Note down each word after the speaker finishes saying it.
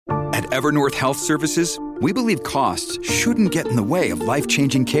Evernorth Health Services, we believe costs shouldn't get in the way of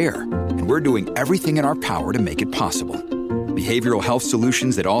life-changing care, and we're doing everything in our power to make it possible. Behavioral health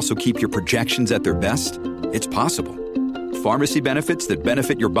solutions that also keep your projections at their best? It's possible. Pharmacy benefits that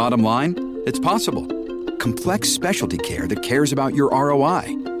benefit your bottom line? It's possible. Complex specialty care that cares about your ROI?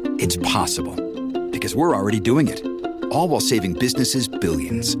 It's possible. Because we're already doing it. All while saving businesses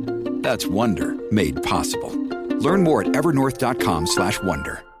billions. That's Wonder made possible. Learn more at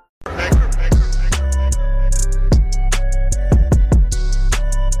evernorth.com/wonder.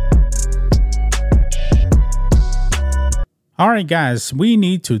 All right, guys, we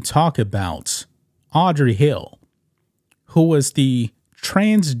need to talk about Audrey Hill, who was the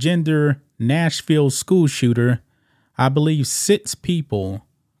transgender Nashville school shooter. I believe 6 people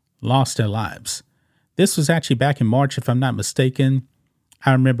lost their lives. This was actually back in March, if I'm not mistaken.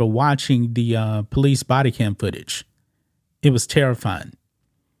 I remember watching the police body cam footage. It was terrifying.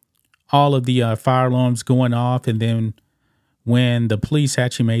 All of the fire alarms going off. And then when the police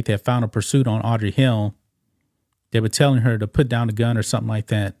actually made their final pursuit on Audrey Hill, they were telling her to put down the gun or something like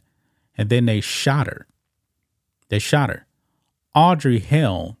that. And then they shot her. They shot her. Audrey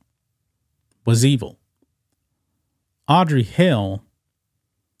Hill was evil. Audrey Hill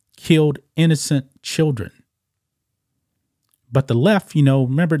killed innocent children. But the left,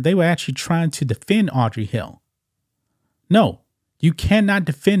 remember, they were actually trying to defend Audrey Hill. No, you cannot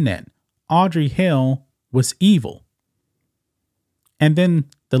defend that. Audrey Hill was evil. And then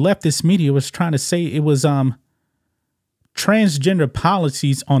the leftist media was trying to say it was transgender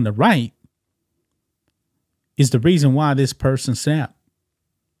policies on the right is the reason why this person snapped.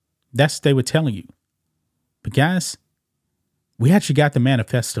 That's what they were telling you. But guys, we actually got the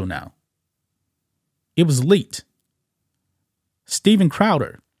manifesto now. It was leaked. Steven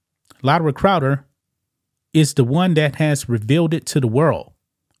Crowder, Louder Crowder, is the one that has revealed it to the world.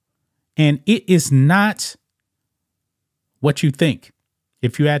 And it is not what you think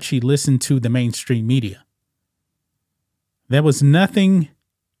if you actually listen to the mainstream media. There was nothing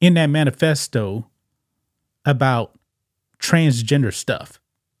in that manifesto about transgender stuff.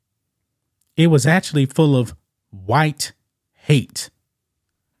 It was actually full of white hate.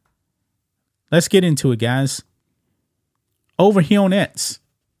 Let's get into it, guys. Over here on X,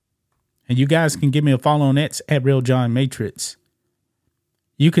 and you guys can give me a follow on X at Real John Matrix.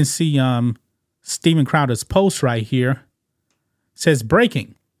 You can see Steven Crowder's post right here. It says,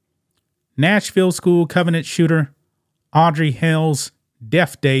 breaking. Nashville school covenant shooter Audrey Hill's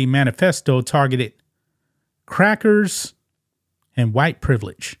Death Day manifesto targeted crackers and white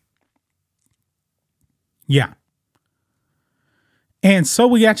privilege. Yeah. And so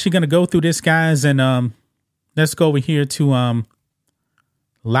we actually going to go through this, guys, and let's go over here to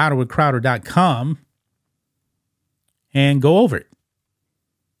louderwithcrowder.com and go over it.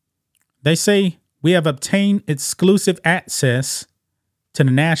 They say we have obtained exclusive access to the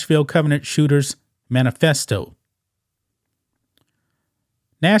Nashville Covenant Shooters Manifesto.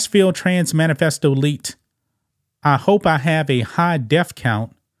 Nashville Trans Manifesto leaked. I hope I have a high death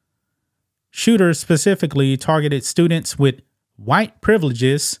count. Shooter specifically targeted students with white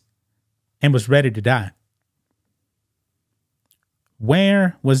privileges and was ready to die.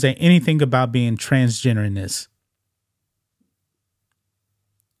 Where was there anything about being transgender in this?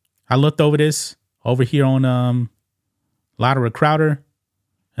 I looked over this over here on Louder with Crowder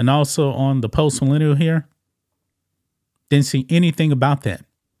and also on the Post Millennial here. Didn't see anything about that.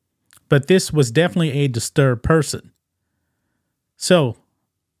 But this was definitely a disturbed person. So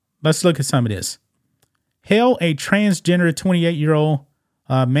let's look at some of this. Hill, a transgender 28-year-old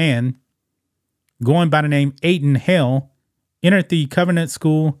man going by the name Aiden Hill, entered the Covenant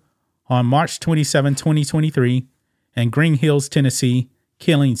School on March 27, 2023 in Green Hills, Tennessee,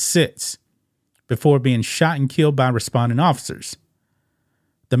 killing 6 before being shot and killed by responding officers.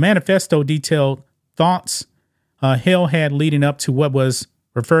 The manifesto detailed thoughts Hill had leading up to what was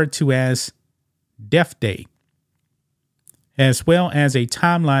referred to as Death Day, as well as a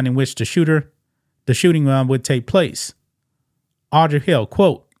timeline in which the shooting would take place. Audrey Hill,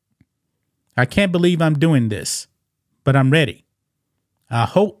 quote, I can't believe I'm doing this, but I'm ready. I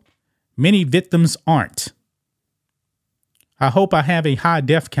hope many victims aren't. I hope I have a high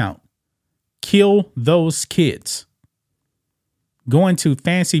death count. Kill those kids. Going to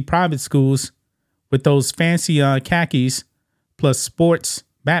fancy private schools with those fancy khakis plus sports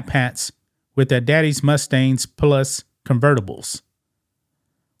backpacks with their daddy's Mustangs plus convertibles.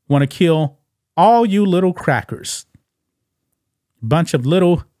 Want to kill all you little crackers. Bunch of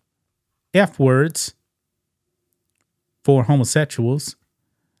little F words for homosexuals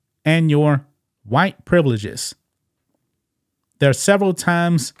and your white privileges. There are several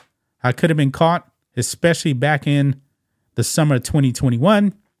times I could have been caught, especially back in the summer of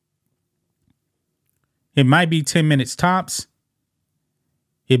 2021. It might be 10 minutes tops.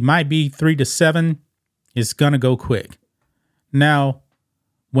 It might be 3 to 7. It's going to go quick. Now,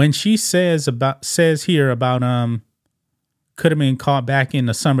 when she says here about could have been caught back in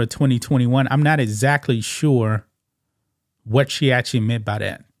the summer of 2021, I'm not exactly sure what she actually meant by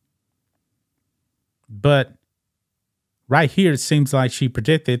that. But right here, it seems like she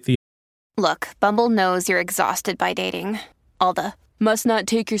predicted the... Look, Bumble knows you're exhausted by dating. All the must not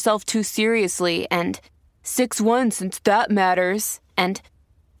take yourself too seriously and 6'1" since that matters. And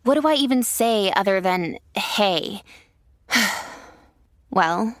what do I even say other than, hey?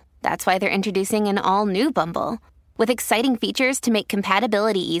 Well, that's why they're introducing an all-new Bumble with exciting features to make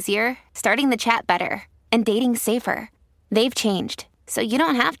compatibility easier, starting the chat better, and dating safer. They've changed, so you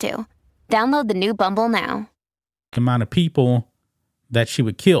don't have to. Download the new Bumble now. Amount of people that she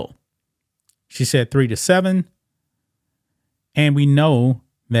would kill. She said 3 to 7. And we know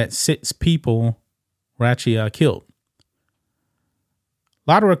that 6 people were actually killed.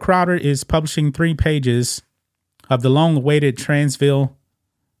 Lara Crowder is publishing 3 pages of the long-awaited Nashville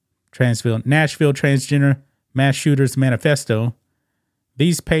Transgender Mass Shooters Manifesto.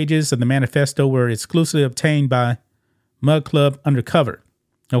 These pages of the manifesto were exclusively obtained by Mug Club Undercover.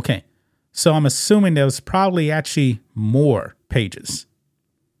 Okay, so I'm assuming there was probably actually more pages.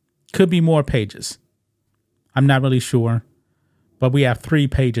 Could be more pages. I'm not really sure. But we have 3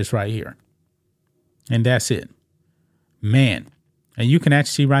 pages right here. And that's it. Man. And you can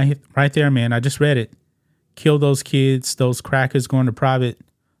actually see right there, man. I just read it. Kill those kids, those crackers going to private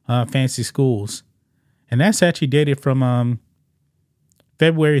fancy schools. And that's actually dated from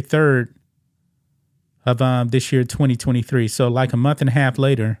February 3rd of this year, 2023. So like a month and a half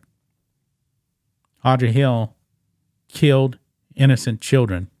later, Audrey Hale killed innocent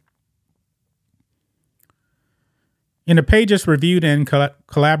children. In the pages reviewed and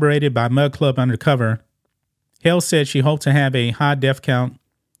collaborated by Mug Club Undercover, Hale said she hoped to have a high death count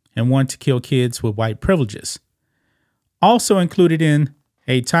and wanted to kill kids with white privileges. Also included in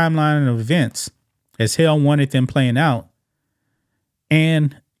a timeline of events as Hale wanted them playing out.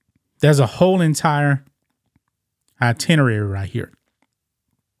 And there's a whole entire itinerary right here.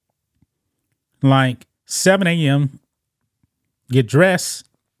 Like 7 a.m., get dressed,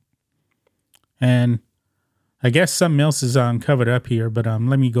 and I guess something else is covered up here, but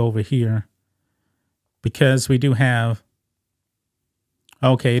let me go over here because we do have...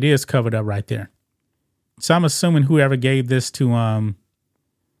 Okay, it is covered up right there. So I'm assuming whoever gave this to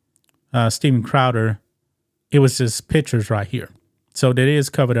Steven Crowder, it was just pictures right here. So that is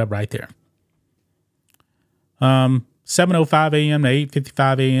covered up right there. 7:05 a.m. to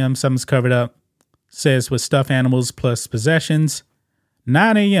 8:55 a.m. Something's covered up. Says with stuffed animals plus possessions.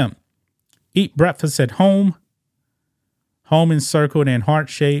 9 a.m. Eat breakfast at home. Home encircled and heart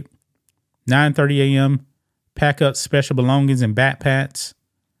shaped. 9:30 a.m. Pack up special belongings and backpacks.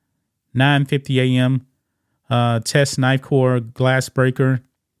 9:50 a.m. Test knife core glass breaker.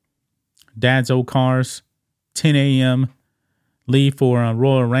 Dad's old cars. 10 a.m. Leave for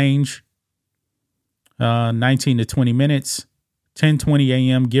Royal Range. 19 to 20 minutes. 10:20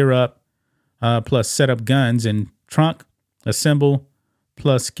 a.m. Gear up. Plus set up guns and trunk. Assemble.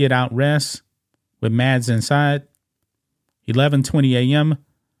 Plus get out rest with Mads inside. 11:20 a.m.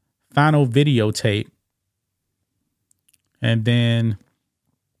 Final videotape. And then,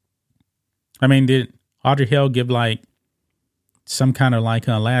 did Audrey Hale give like some kind of like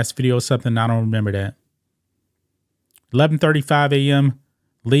a last video or something? I don't remember that. 11:35 a.m.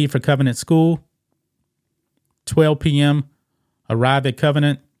 Leave for Covenant School. 12 p.m. Arrive at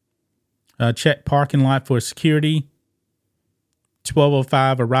Covenant. Check parking lot for security.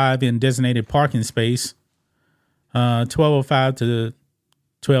 12:05 arrive in designated parking space. 12:05 to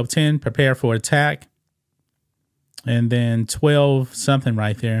 12:10 prepare for attack. And then 12 something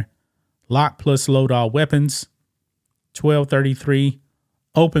right there. Lock plus load all weapons. 12:33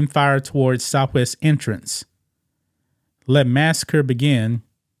 open fire towards southwest entrance. Let massacre begin.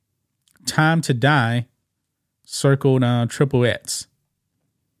 Time to die. Circled triple X.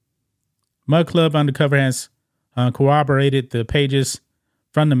 Mud Club Undercover has corroborated the pages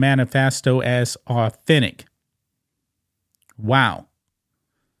from the manifesto as authentic. Wow.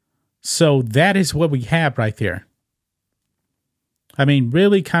 So that is what we have right there.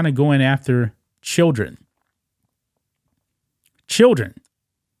 Really kind of going after children. Children.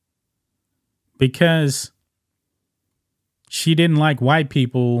 Because she didn't like white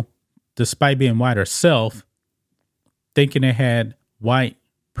people, despite being white herself, thinking they had white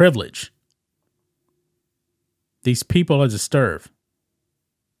privilege. These people are disturbed.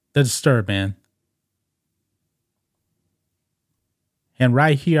 The Disturbed, man. And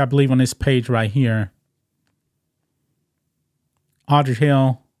right here, I believe on this page right here, Audrey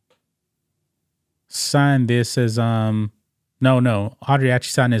Hill signed this as, no. Audrey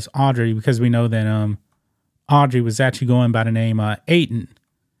actually signed as Audrey because we know that, Audrey was actually going by the name, Aiden.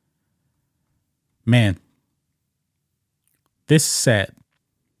 Man. This is sad.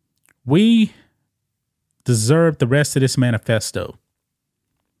 We deserve the rest of this manifesto.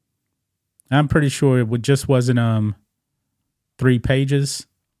 I'm pretty sure it just wasn't, 3 pages.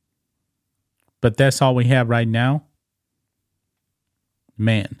 But that's all we have right now.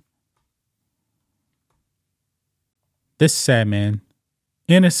 Man. This is sad, man.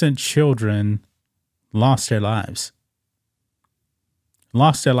 Innocent children lost their lives.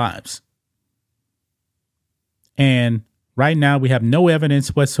 Lost their lives. And right now we have no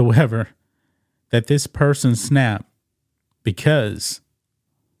evidence whatsoever that this person snapped because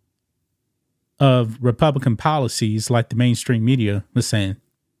of Republican policies like the mainstream media was saying.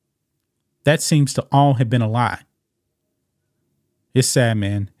 That seems to all have been a lie. It's sad,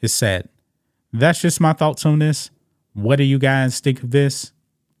 man. It's sad. That's just my thoughts on this. What do you guys think of this?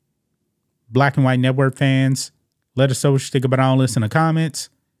 Black and White Network fans, let us know what you think about all this in the comments.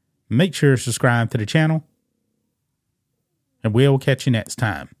 Make sure to subscribe to the channel. And we'll catch you next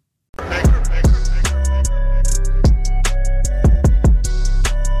time.